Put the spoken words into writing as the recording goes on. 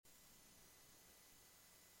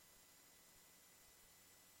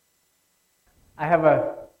I have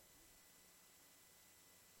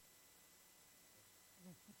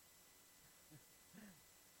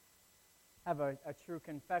a true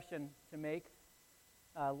confession to make.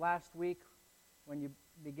 Last week, when you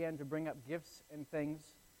began to bring up gifts and things,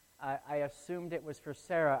 I assumed it was for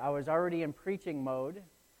Sarah. I was already in preaching mode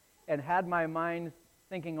and had my mind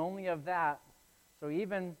thinking only of that. So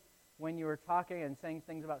even when you were talking and saying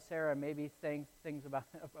things about Sarah, maybe saying things about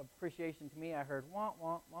appreciation to me, I heard wah,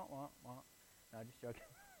 wah, wah, wah, wah. No, just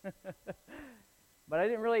joking. But I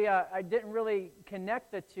didn't really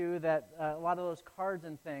connect the two, that a lot of those cards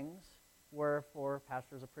and things were for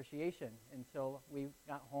pastor's appreciation until we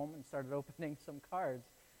got home and started opening some cards.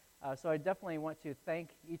 So I definitely want to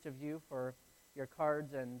thank each of you for your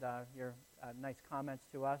cards and your nice comments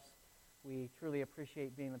to us. We truly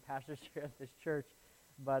appreciate being the pastors here at this church,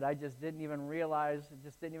 but I just didn't even realize,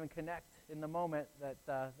 just didn't even connect in the moment that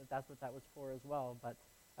that's what that was for as well. But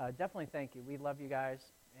definitely thank you. We love you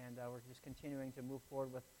guys, and we're just continuing to move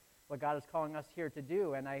forward with what God is calling us here to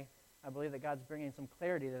do, and I believe that God's bringing some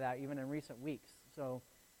clarity to that even in recent weeks. So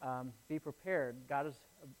be prepared. God is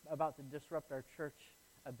about to disrupt our church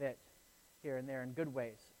a bit here and there in good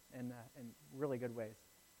ways, in really good ways.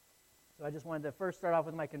 So I just wanted to first start off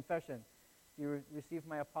with my confession. Do you receive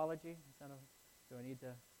my apology? Do I need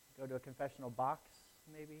to go to a confessional box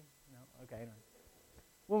maybe? No? Okay. Anyway.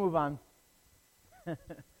 We'll move on.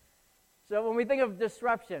 So when we think of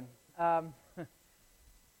disruption,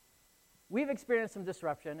 we've experienced some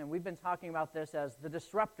disruption, and we've been talking about this as the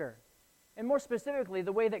disruptor. And more specifically,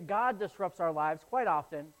 the way that God disrupts our lives quite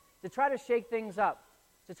often to try to shake things up,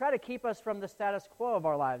 to try to keep us from the status quo of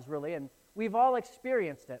our lives, really, and we've all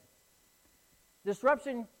experienced it.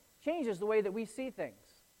 Disruption changes the way that we see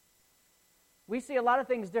things. We see a lot of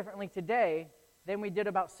things differently today than we did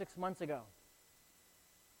about 6 months ago.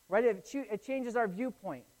 Right? It changes our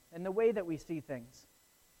viewpoint and the way that we see things.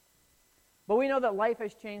 But we know that life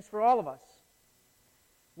has changed for all of us.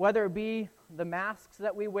 Whether it be the masks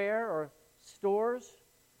that we wear or stores,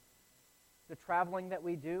 the traveling that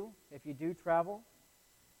we do, if you do travel,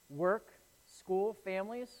 work, school,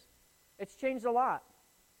 families, it's changed a lot.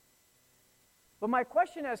 But my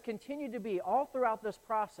question has continued to be all throughout this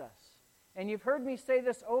process, and you've heard me say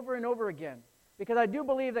this over and over again, because I do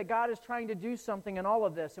believe that God is trying to do something in all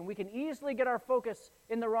of this, and we can easily get our focus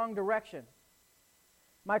in the wrong direction.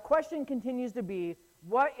 My question continues to be,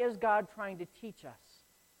 what is God trying to teach us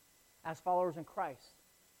as followers in Christ?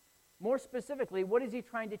 More specifically, what is He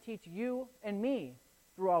trying to teach you and me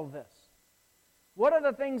through all of this? What are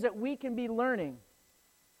the things that we can be learning?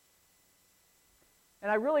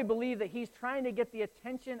 And I really believe that He's trying to get the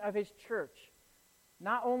attention of His church,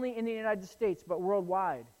 not only in the United States, but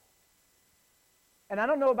worldwide. And I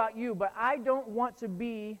don't know about you, but I don't want to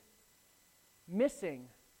be missing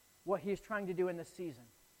what He's trying to do in this season,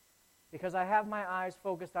 because I have my eyes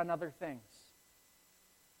focused on other things.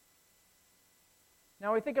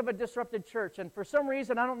 Now we think of a disrupted church, and for some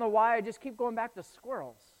reason, I don't know why, I just keep going back to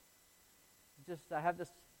squirrels. I have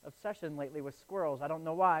this obsession lately with squirrels. I don't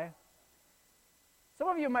know why. Some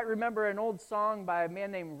of you might remember an old song by a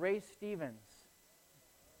man named Ray Stevens.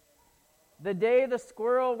 The day the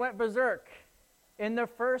squirrel went berserk in the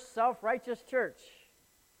first self-righteous church.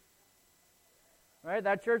 Right?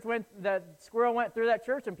 That squirrel went through that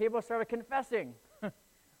church, and people started confessing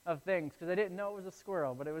of things because they didn't know it was a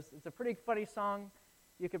squirrel. But it's a pretty funny song.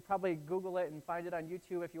 You could probably Google it and find it on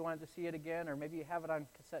YouTube if you wanted to see it again, or maybe you have it on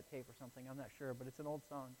cassette tape or something. I'm not sure, but it's an old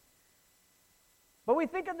song. But we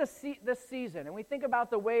think of this season, and we think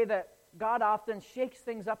about the way that God often shakes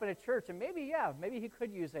things up in a church, and maybe He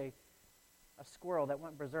could use a squirrel that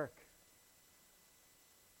went berserk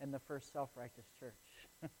in the first self-righteous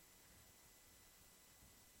church.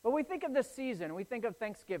 But we think of this season, we think of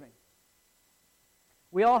Thanksgiving.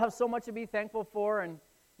 We all have so much to be thankful for, and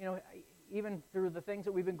even through the things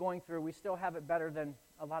that we've been going through, we still have it better than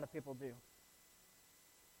a lot of people do.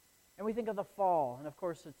 And we think of the fall, and of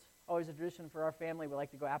course it's always a tradition for our family. We like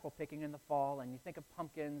to go apple picking in the fall, and you think of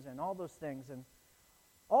pumpkins and all those things, and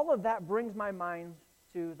all of that brings my mind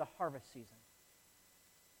to the harvest season.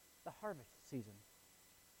 The harvest season.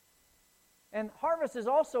 And harvest is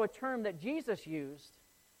also a term that Jesus used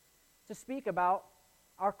to speak about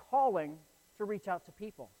our calling to reach out to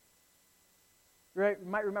people. You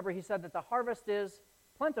might remember He said that the harvest is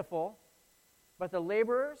plentiful, but the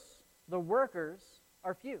laborers, the workers,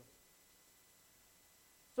 are few.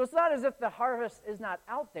 So it's not as if the harvest is not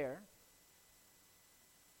out there.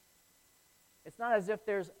 It's not as if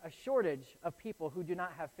there's a shortage of people who do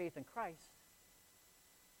not have faith in Christ.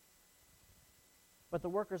 But the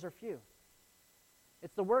workers are few.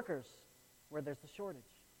 It's the workers where there's the shortage.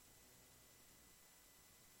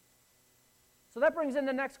 So that brings in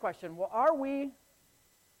the next question. Well, are we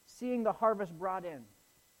seeing the harvest brought in?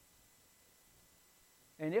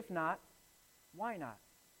 And if not, why not?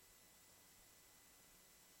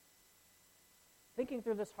 Thinking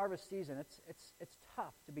through this harvest season, it's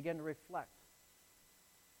tough to begin to reflect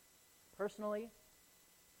personally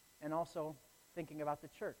and also thinking about the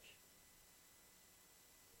church.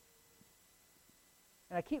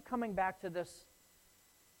 And I keep coming back to this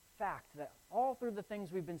fact that all through the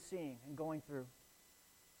things we've been seeing and going through,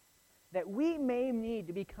 that we may need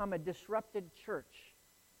to become a disrupted church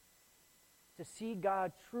to see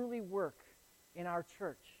God truly work in our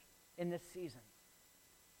church in this season.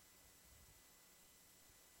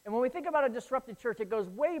 And when we think about a disrupted church, it goes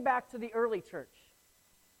way back to the early church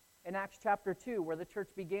in Acts chapter 2, where the church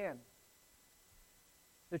began.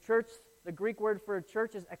 The church, the Greek word for a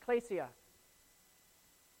church is ekklesia.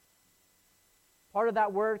 Part of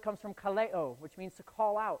that word comes from kaleo, which means to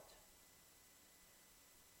call out.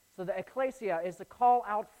 So the ekklesia is the call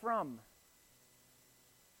out from.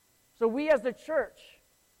 So we as the church,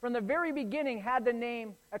 from the very beginning, had the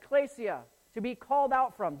name ekklesia, to be called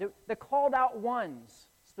out from, the called out ones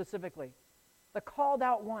specifically. The called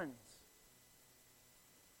out ones.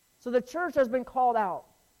 So the church has been called out.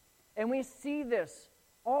 And we see this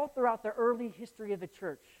all throughout the early history of the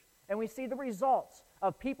church. And we see the results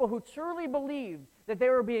of people who truly believed that they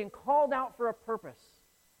were being called out for a purpose,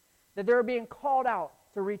 that they were being called out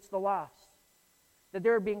to reach the lost, that they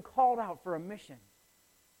were being called out for a mission.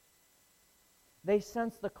 They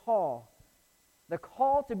sensed the call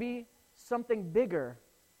to be something bigger.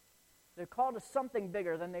 They're called to something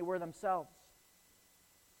bigger than they were themselves.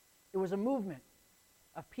 It was a movement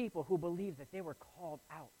of people who believed that they were called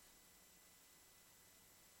out.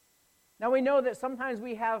 Now we know that sometimes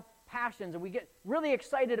we have passions and we get really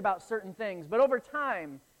excited about certain things, but over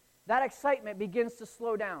time, that excitement begins to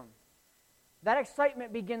slow down. That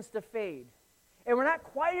excitement begins to fade. And we're not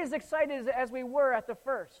quite as excited as we were at the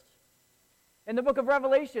first. In the book of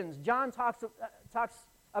Revelations, John talks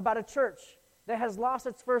about a church that has lost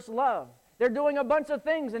its first love. They're doing a bunch of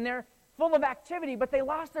things and they're full of activity, but they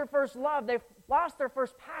lost their first love. They've lost their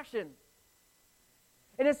first passion.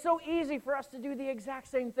 And it's so easy for us to do the exact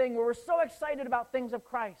same thing where we're so excited about things of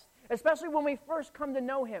Christ, especially when we first come to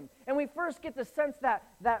know Him and we first get the sense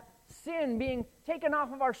that sin being taken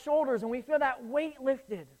off of our shoulders and we feel that weight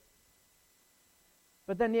lifted.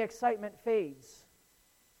 But then the excitement fades.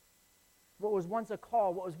 What was once a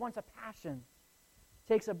call, what was once a passion,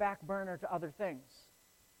 takes a back burner to other things.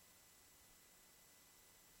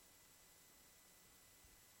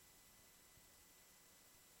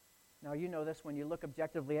 Now, you know this when you look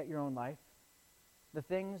objectively at your own life. The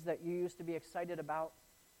things that you used to be excited about,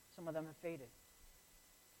 some of them have faded.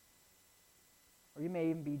 Or you may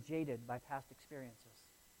even be jaded by past experiences.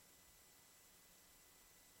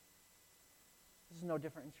 This is no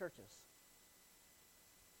different in churches.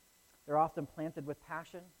 They're often planted with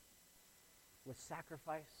passion, with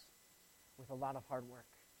sacrifice, with a lot of hard work.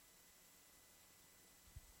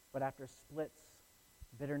 But after splits,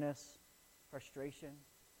 bitterness, frustration,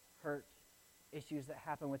 hurt, issues that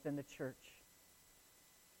happen within the church,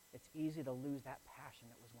 it's easy to lose that passion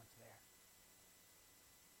that was once there.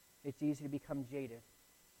 It's easy to become jaded.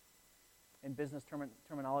 In business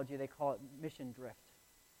terminology, they call it mission drift.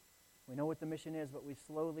 We know what the mission is, but we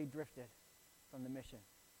slowly drifted from the mission.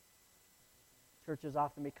 Churches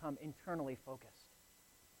often become internally focused.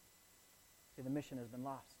 See, the mission has been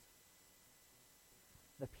lost.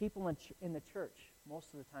 The people in the church,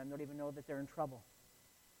 most of the time, don't even know that they're in trouble.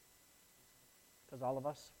 Because all of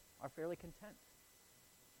us are fairly content.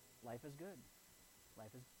 Life is good.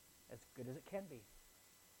 Life is as good as it can be.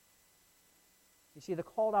 You see, the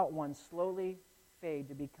called out ones slowly fade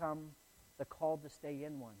to become the called to stay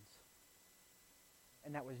in ones.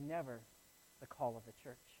 And that was never the call of the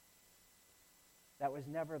church. That was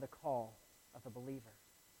never the call of the believer.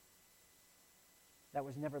 That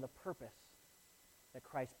was never the purpose that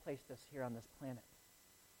Christ placed us here on this planet.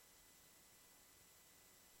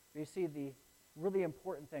 You see, the really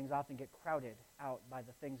important things often get crowded out by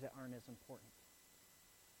the things that aren't as important.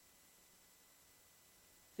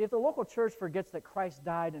 See, if the local church forgets that Christ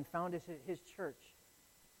died and founded his church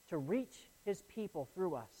to reach his people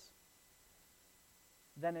through us,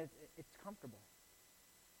 then it's comfortable.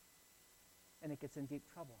 And it gets in deep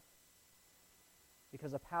trouble.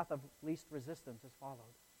 Because a path of least resistance is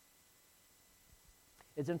followed.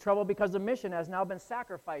 It's in trouble because the mission has now been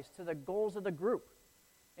sacrificed to the goals of the group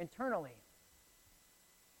internally.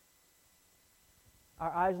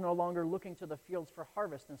 Our eyes are no longer looking to the fields for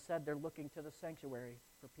harvest. Instead, they're looking to the sanctuary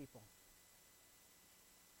for people.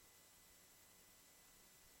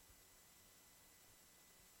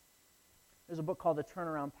 There's a book called The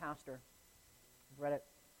Turnaround Pastor. I've read it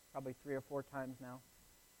probably 3 or 4 times now.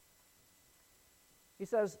 He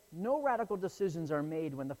says, no radical decisions are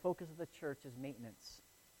made when the focus of the church is maintenance.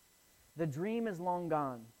 The dream is long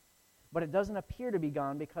gone, but it doesn't appear to be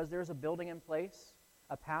gone because there's a building in place,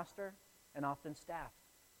 a pastor, and often staff.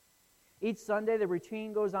 Each Sunday, the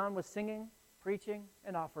routine goes on with singing, preaching,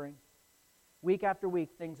 and offering. Week after week,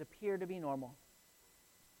 things appear to be normal.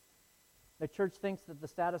 The church thinks that the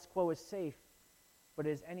status quo is safe, but it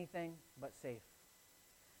is anything but safe.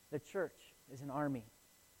 The church is an army.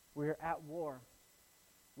 We are at war.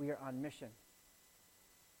 We are on mission.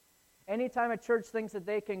 Anytime a church thinks that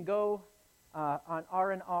they can go on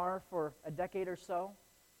R&R for a decade or so,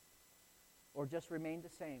 or just remain the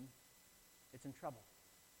same, it's in trouble.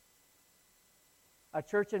 A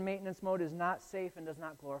church in maintenance mode is not safe and does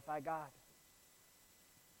not glorify God.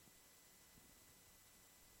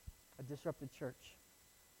 A disrupted church.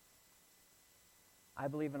 I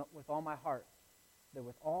believe with all my heart that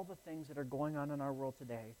with all the things that are going on in our world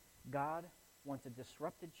today, God wants a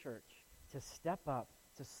disrupted church to step up,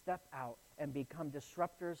 to step out, and become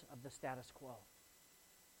disruptors of the status quo.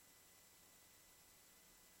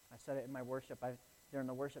 I said it in my worship. During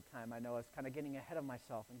the worship time, I know I was kind of getting ahead of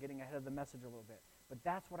myself and getting ahead of the message a little bit. But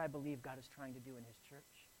that's what I believe God is trying to do in his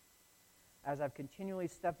church. As I've continually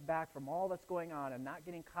stepped back from all that's going on and not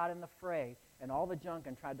getting caught in the fray and all the junk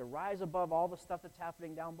and tried to rise above all the stuff that's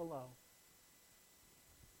happening down below,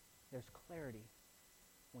 there's clarity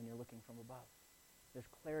when you're looking from above. There's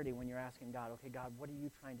clarity when you're asking God, okay, God, what are you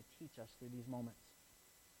trying to teach us through these moments?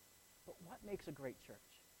 But what makes a great church?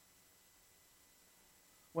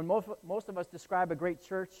 When most of us describe a great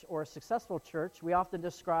church or a successful church, we often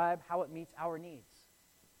describe how it meets our needs.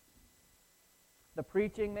 The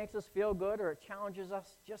preaching makes us feel good, or it challenges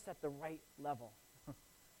us just at the right level.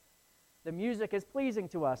 The music is pleasing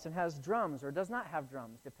to us and has drums or does not have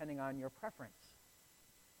drums, depending on your preference.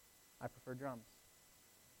 I prefer drums.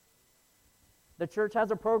 The church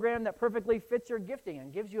has a program that perfectly fits your gifting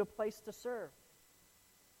and gives you a place to serve.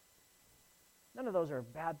 None of those are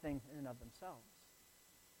bad things in and of themselves.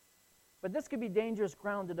 But this could be dangerous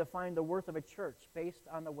ground to define the worth of a church based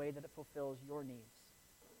on the way that it fulfills your needs.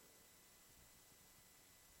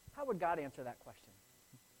 How would God answer that question?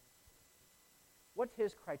 What's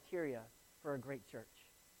his criteria for a great church?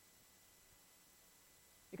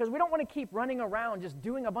 Because we don't want to keep running around just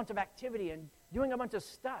doing a bunch of activity and doing a bunch of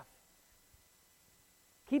stuff.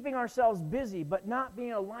 Keeping ourselves busy, but not being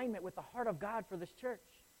in alignment with the heart of God for this church.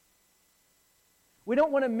 We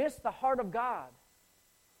don't want to miss the heart of God.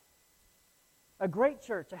 A great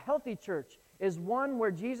church, a healthy church, is one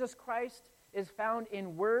where Jesus Christ is found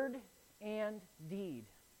in word and deed.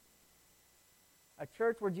 A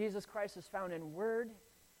church where Jesus Christ is found in word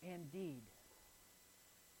and deed.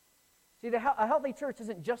 See, a healthy church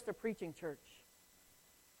isn't just a preaching church.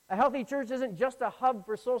 A healthy church isn't just a hub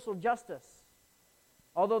for social justice,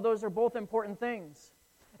 although those are both important things.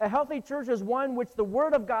 A healthy church is one which the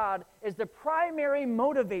Word of God is the primary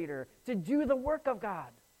motivator to do the work of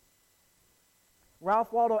God.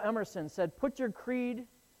 Ralph Waldo Emerson said, put your creed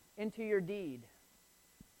into your deed.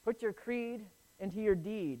 Put your creed into your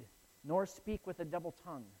deed, nor speak with a double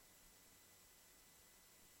tongue.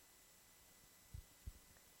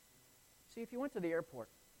 See, if you went to the airport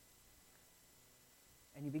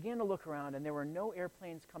and you began to look around and there were no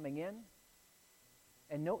airplanes coming in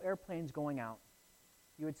and no airplanes going out,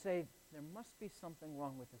 you would say, there must be something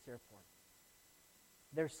wrong with this airport.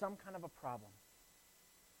 There's some kind of a problem.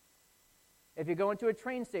 If you go into a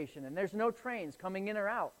train station and there's no trains coming in or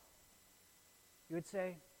out, you would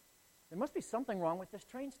say, there must be something wrong with this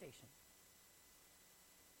train station.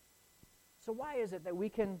 So why is it that we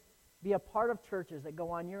can be a part of churches that go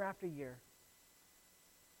on year after year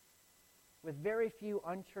with very few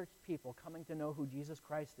unchurched people coming to know who Jesus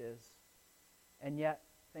Christ is, and yet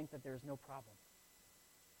think that there's no problem?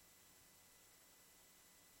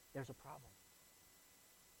 There's a problem.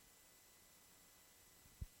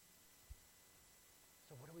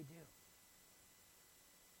 So what do we do?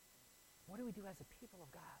 What do we do as a people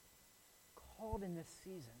of God, called in this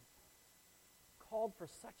season, called for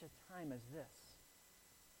such a time as this?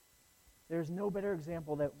 There's no better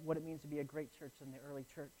example that what it means to be a great church than the early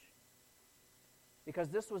church. Because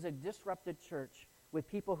this was a disrupted church with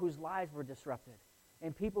people whose lives were disrupted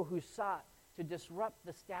and people who sought to disrupt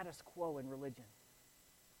the status quo in religion.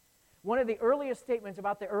 One of the earliest statements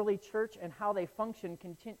about the early church and how they function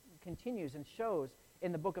continues and shows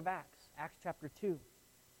in the book of Acts, Acts chapter 2.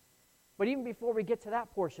 But even before we get to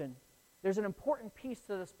that portion, there's an important piece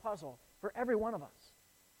to this puzzle for every one of us.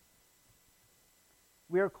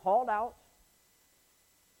 We are called out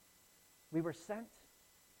We were sent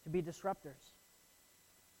to be disruptors.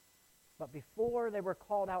 But before they were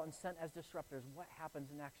called out and sent as disruptors, what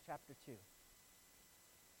happens in Acts chapter 2?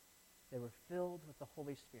 They were filled with the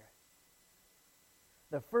Holy Spirit.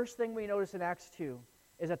 The first thing we notice in Acts 2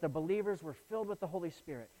 is that the believers were filled with the Holy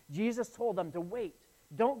Spirit. Jesus told them to wait.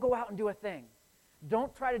 Don't go out and do a thing.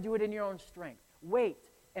 Don't try to do it in your own strength. Wait,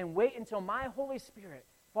 and wait until my Holy Spirit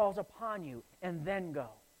falls upon you, and then go.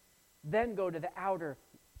 Then go to the outer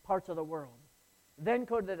parts of the world. Then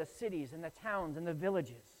go to the cities and the towns and the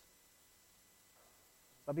villages.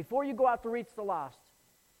 But before you go out to reach the lost,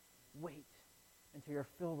 wait until you're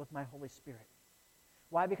filled with my Holy Spirit.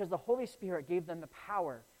 Why? Because the Holy Spirit gave them the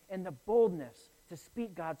power and the boldness to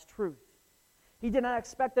speak God's truth. He did not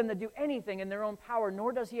expect them to do anything in their own power,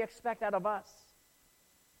 nor does he expect out of us.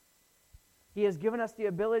 He has given us the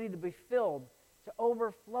ability to be filled to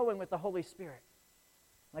overflowing with the Holy Spirit.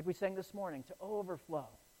 Like we sang this morning, to overflow.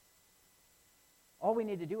 All we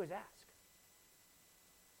need to do is ask.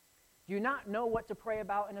 Do you not know what to pray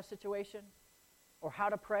about in a situation? Or how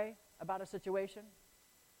to pray about a situation?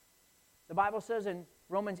 The Bible says in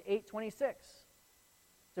Romans 8:26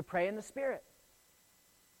 to pray in the Spirit.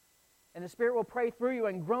 And the Spirit will pray through you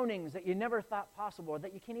in groanings that you never thought possible or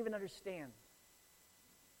that you can't even understand.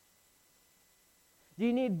 Do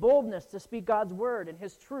you need boldness to speak God's word and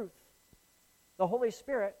his truth? The Holy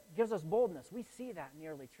Spirit gives us boldness. We see that in the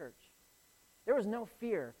early church. There was no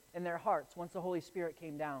fear in their hearts once the Holy Spirit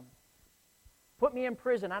came down. Put me in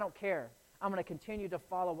prison, I don't care. I'm going to continue to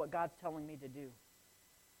follow what God's telling me to do.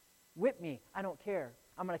 Whip me, I don't care.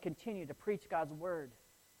 I'm going to continue to preach God's word.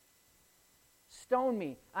 Stone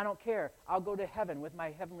me, I don't care. I'll go to heaven with my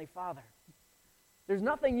heavenly Father. There's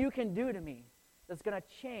nothing you can do to me that's going to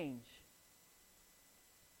change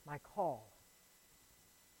my call.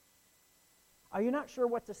 Are you not sure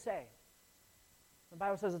what to say? The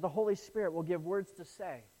Bible says that the Holy Spirit will give words to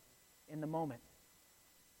say in the moment.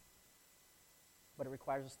 But it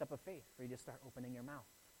requires a step of faith for you to start opening your mouth.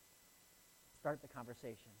 Start the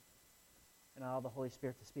conversation and allow the Holy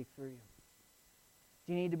Spirit to speak through you.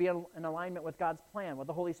 Do you need to be in alignment with God's plan? Well,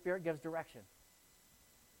 the Holy Spirit gives direction.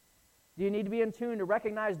 Do you need to be in tune to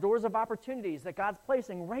recognize doors of opportunities that God's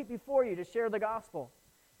placing right before you to share the gospel?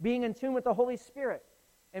 Being in tune with the Holy Spirit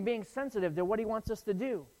and being sensitive to what he wants us to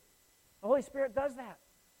do. The Holy Spirit does that.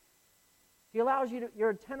 He allows your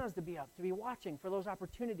antennas to be up, to be watching for those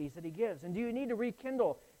opportunities that he gives. And do you need to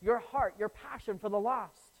rekindle your heart, your passion for the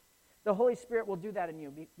lost? The Holy Spirit will do that in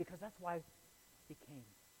you because that's why he came.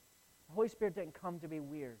 The Holy Spirit didn't come to be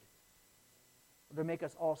weird or to make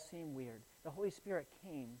us all seem weird. The Holy Spirit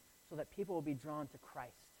came so that people will be drawn to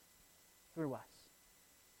Christ through us.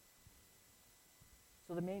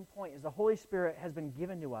 So the main point is the Holy Spirit has been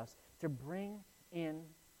given to us to bring in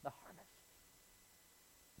the harvest.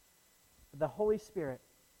 The Holy Spirit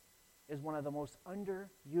is one of the most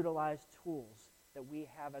underutilized tools that we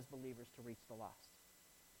have as believers to reach the lost.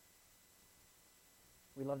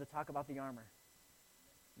 We love to talk about the armor,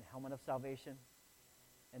 the helmet of salvation,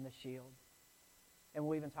 and the shield. And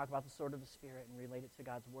we'll even talk about the sword of the Spirit and relate it to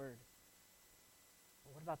God's word.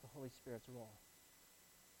 But what about the Holy Spirit's role?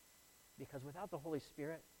 Because without the Holy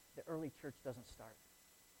Spirit, the early church doesn't start.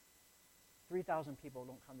 3,000 people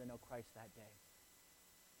don't come to know Christ that day.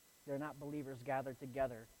 They're not believers gathered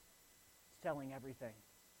together, selling everything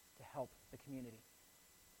to help the community.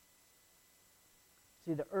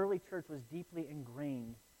 See, the early church was deeply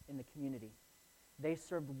ingrained in the community. They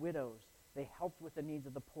served widows. They helped with the needs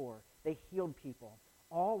of the poor. They healed people,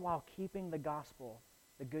 all while keeping the gospel,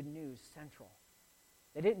 the good news, central.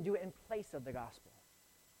 They didn't do it in place of the gospel.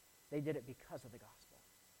 They did it because of the gospel.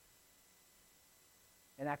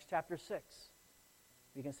 In Acts chapter 6,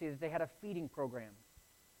 we can see that they had a feeding program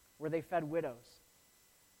where they fed widows.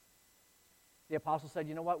 The apostles said,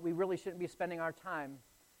 you know what, we really shouldn't be spending our time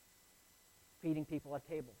feeding people at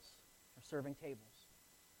tables or serving tables.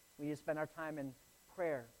 We need to spend our time in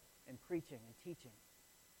prayer and preaching and teaching.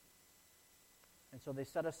 And so they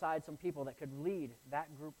set aside some people that could lead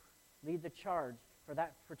that group, lead the charge for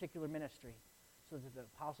that particular ministry so that the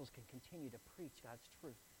apostles can continue to preach God's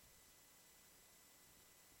truth.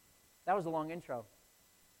 That was a long intro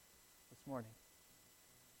this morning.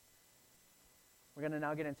 We're going to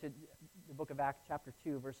now get into the book of Acts chapter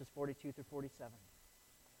 2, verses 42 through 47.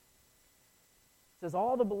 It says,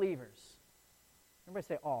 all the believers, everybody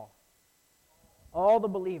say all. All the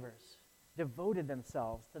believers devoted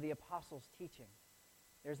themselves to the apostles' teaching.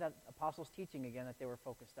 There's that apostles' teaching again that they were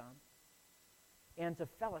focused on. And to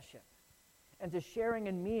fellowship. And to sharing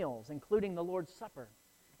in meals, including the Lord's Supper.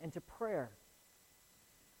 And to prayer.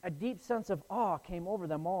 A deep sense of awe came over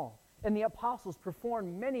them all. and the apostles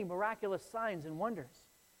performed many miraculous signs and wonders.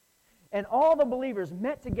 And all the believers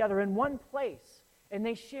met together in one place, and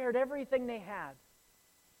they shared everything they had.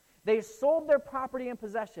 They sold their property and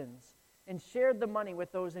possessions and shared the money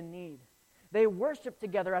with those in need. They worshiped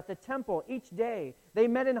together at the temple each day. They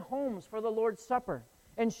met in homes for the Lord's Supper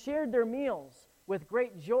and shared their meals with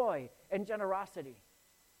great joy and generosity,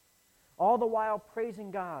 all the while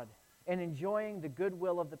praising God and enjoying the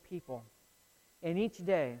goodwill of the people. And each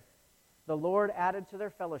day, the Lord added to their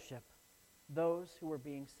fellowship those who were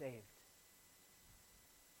being saved.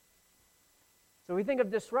 So we think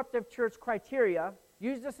of disruptive church criteria.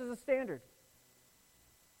 Use this as a standard.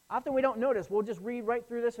 Often we don't notice. We'll just read right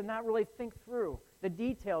through this and not really think through the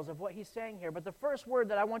details of what he's saying here. But the first word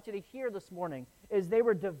that I want you to hear this morning is they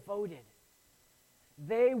were devoted.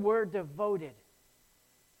 They were devoted.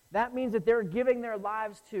 That means that they're giving their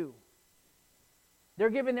lives to. They're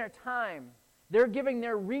giving their time. They're giving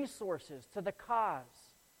their resources to the cause.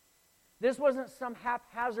 This wasn't some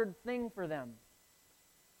haphazard thing for them.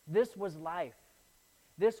 This was life.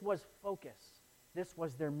 This was focus. This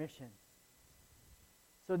was their mission.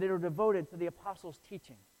 So they were devoted to the apostles'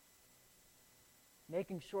 teaching,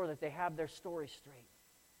 making sure that they have their story straight,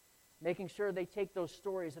 making sure they take those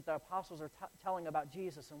stories that the apostles are telling about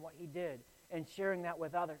Jesus and what he did and sharing that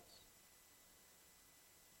with others.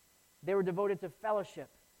 They were devoted to fellowship,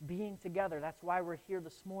 being together. That's why we're here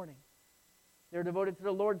this morning. They were devoted to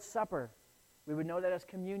the Lord's Supper. We would know that as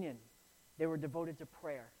communion. They were devoted to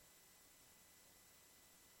prayer.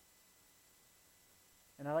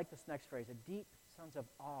 And I like this next phrase, a deep sense of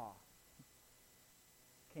awe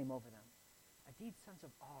came over them. A deep sense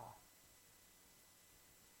of awe.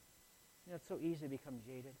 You know, it's so easy to become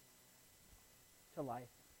jaded to life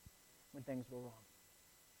when things go wrong.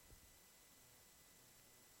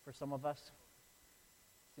 For some of us,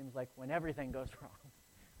 it seems like when everything goes wrong.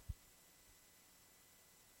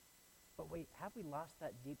 But wait, have we lost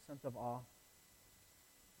that deep sense of awe?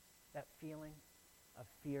 That feeling of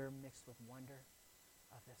fear mixed with wonder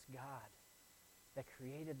of this God that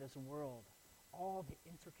created this world, all the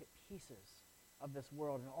intricate pieces of this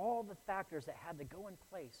world, and all the factors that had to go in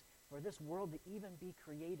place for this world to even be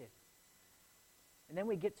created. And then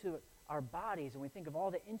we get to our bodies, and we think of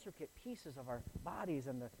all the intricate pieces of our bodies,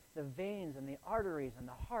 and the veins, and the arteries, and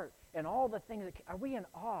the heart, and all the things. Are we in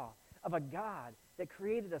awe of a God that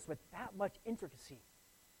created us with that much intricacy,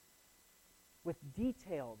 with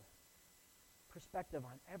detailed perspective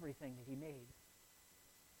on everything that he made?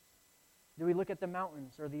 Do we look at the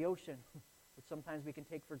mountains or the ocean, which sometimes we can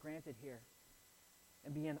take for granted here,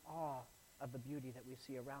 and be in awe of the beauty that we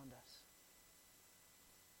see around us?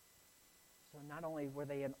 So not only were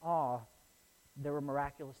they in awe, there were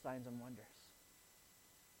miraculous signs and wonders.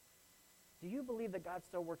 Do you believe that God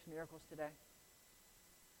still works miracles today?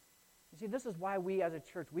 You see, this is why we as a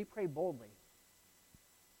church, we pray boldly.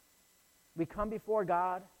 We come before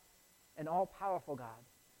God, an all-powerful God,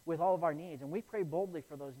 with all of our needs, and we pray boldly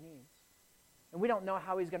for those needs. And we don't know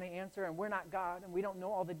how he's going to answer, and we're not God, and we don't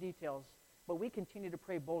know all the details, but we continue to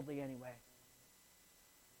pray boldly anyway.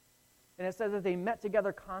 And it says that they met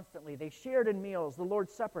together constantly. They shared in meals, the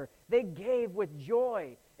Lord's Supper. They gave with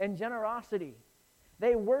joy and generosity.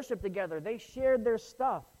 They worshiped together. They shared their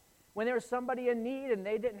stuff. When there was somebody in need and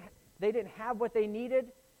they didn't have what they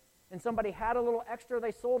needed, and somebody had a little extra,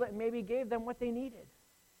 they sold it and maybe gave them what they needed.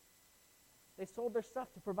 They sold their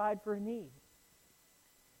stuff to provide for a need.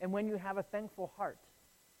 And when you have a thankful heart,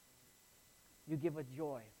 you give with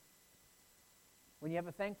joy. When you have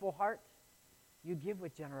a thankful heart, you give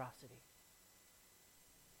with generosity.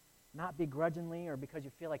 Not begrudgingly or because you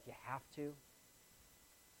feel like you have to,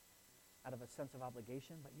 out of a sense of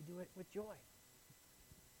obligation, but you do it with joy.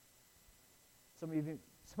 Some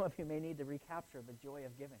of you may need to recapture the joy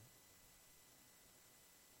of giving.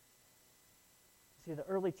 See, the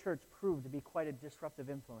early church proved to be quite a disruptive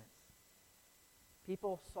influence.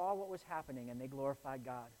 People saw what was happening and they glorified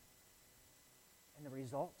God. And the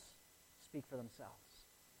results speak for themselves.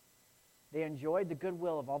 They enjoyed the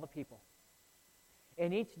goodwill of all the people.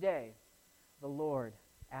 And each day, the Lord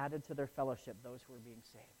added to their fellowship those who were being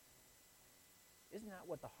saved. Isn't that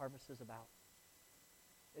what the harvest is about?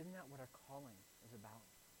 Isn't that what our calling is about?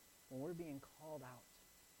 When we're being called out.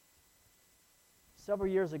 Several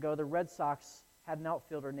years ago, the Red Sox had an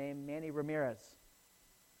outfielder named Manny Ramirez.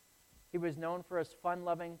 He was known for his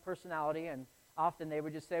fun-loving personality, and often they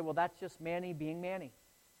would just say, well, that's just Manny being Manny.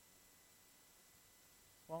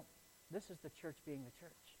 Well, this is the church being the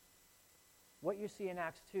church. What you see in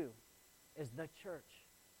Acts 2 is the church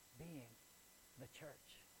being the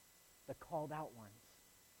church, the called out ones.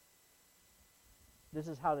 This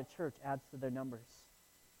is how the church adds to their numbers.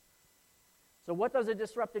 So what does a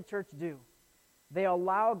disrupted church do? They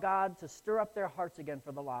allow God to stir up their hearts again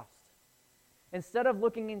for the lost. Instead of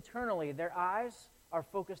looking internally, their eyes are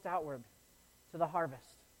focused outward to the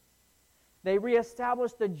harvest. They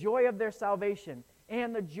reestablish the joy of their salvation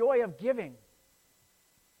and the joy of giving.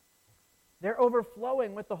 They're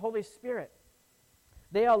overflowing with the Holy Spirit.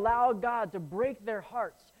 They allow God to break their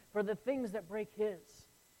hearts for the things that break His.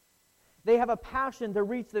 They have a passion to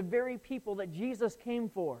reach the very people that Jesus came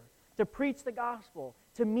for, to preach the gospel,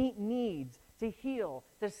 to meet needs, to heal,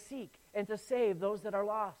 to seek, and to save those that are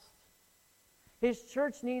lost. His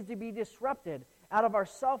church needs to be disrupted out of our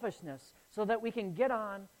selfishness so that we can get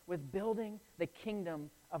on with building the kingdom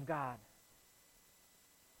of God.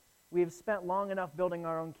 We have spent long enough building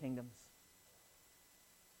our own kingdoms.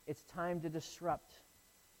 It's time to disrupt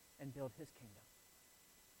and build His kingdom.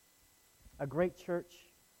 A great church,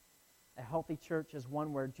 a healthy church, is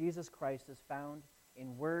one where Jesus Christ is found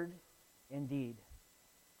in word and deed.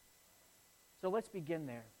 So let's begin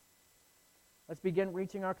there. Let's begin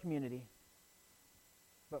reaching our community.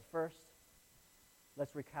 But first,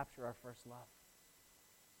 let's recapture our first love,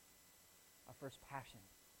 our first passion,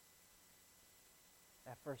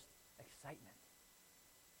 that first excitement,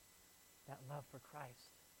 that love for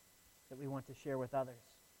Christ that we want to share with others.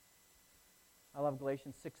 I love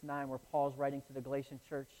Galatians 6:9, where Paul's writing to the Galatian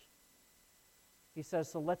church. He says,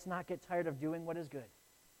 so let's not get tired of doing what is good.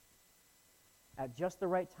 At just the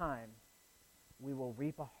right time, we will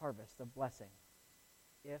reap a harvest of blessing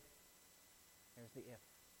if, here's the if,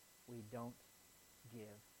 we don't give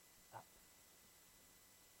up.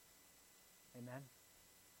 Amen?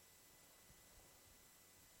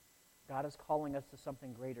 God is calling us to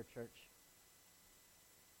something greater, church.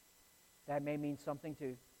 That may mean something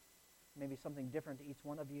to, maybe something different to each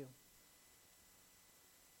one of you.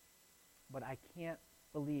 But I can't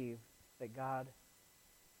believe that God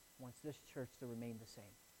wants this church to remain the same.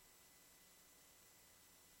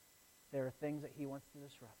 There are things that He wants to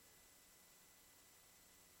disrupt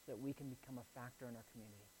so that we can become a factor in our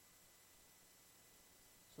community,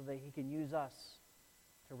 so that He can use us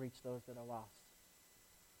to reach those that are lost.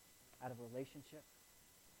 Out of relationship,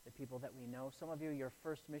 the people that we know. Some of you, your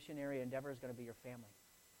first missionary endeavor is going to be your family.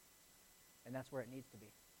 And that's where it needs to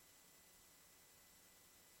be.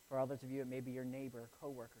 For others of you, it may be your neighbor,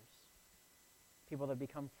 co-workers, people that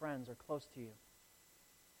become friends or close to you,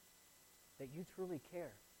 that you truly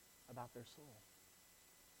care about their soul.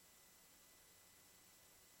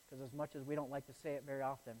 Because as much as we don't like to say it very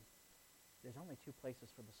often, there's only two places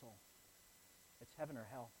for the soul. It's heaven or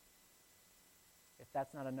hell. If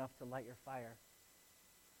that's not enough to light your fire,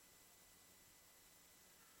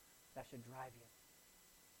 that should drive you.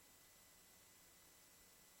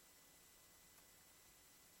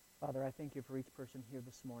 Father, I thank you for each person here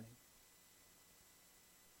this morning.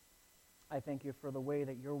 I thank you for the way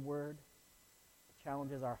that your word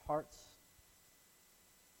challenges our hearts,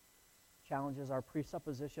 challenges our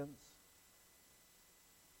presuppositions,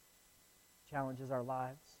 challenges our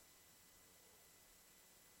lives,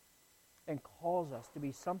 and calls us to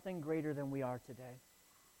be something greater than we are today.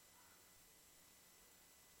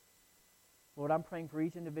 Lord, I'm praying for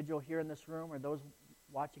each individual here in this room or those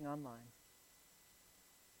watching online,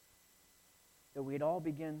 that we'd all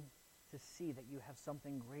begin to see that you have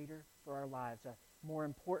something greater for our lives, a more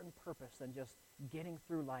important purpose than just getting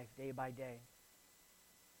through life day by day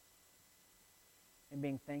and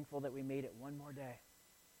being thankful that we made it one more day.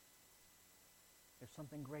 There's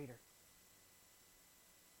something greater.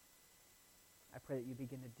 I pray that you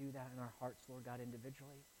begin to do that in our hearts, Lord God,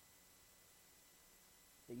 individually,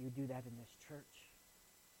 that you do that in this church,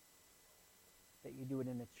 that you do it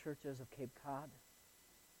in the churches of Cape Cod,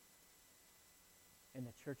 in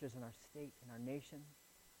the churches in our state, in our nation,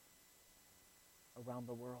 around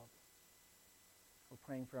the world. We're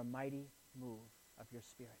praying for a mighty move of your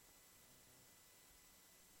Spirit.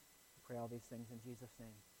 We pray all these things in Jesus'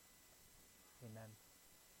 name. Amen.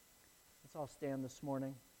 Let's all stand this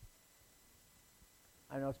morning.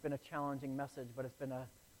 I know it's been a challenging message, but it's been a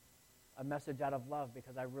message out of love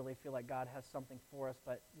because I really feel like God has something for us,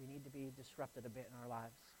 but we need to be disrupted a bit in our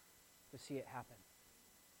lives to see it happen.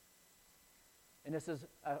 And this is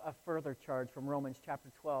a further charge from Romans chapter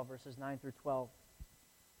 12, verses 9 through 12.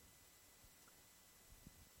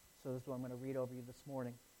 So this is what I'm going to read over you this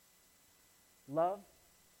morning. Love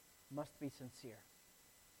must be sincere.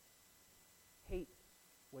 Hate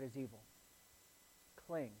what is evil.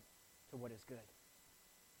 Cling to what is good.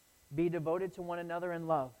 Be devoted to one another in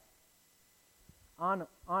love.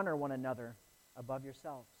 Honor one another above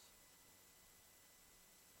yourselves.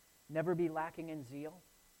 Never be lacking in zeal,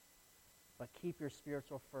 but keep your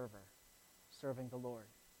spiritual fervor, serving the Lord.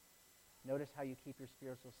 Notice how you keep your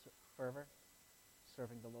spiritual fervor?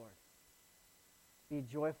 Serving the Lord. Be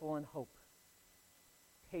joyful in hope,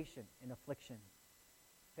 patient in affliction,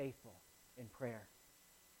 faithful in prayer.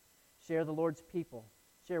 Share with the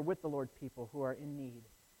Lord's people who are in need,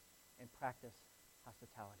 and practice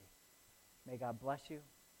hospitality. May God bless you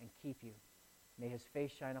and keep you. May his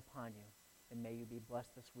face shine upon you, and may you be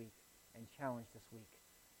blessed this week and challenged this week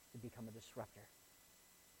to become a disruptor.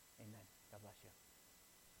 Amen. God bless you.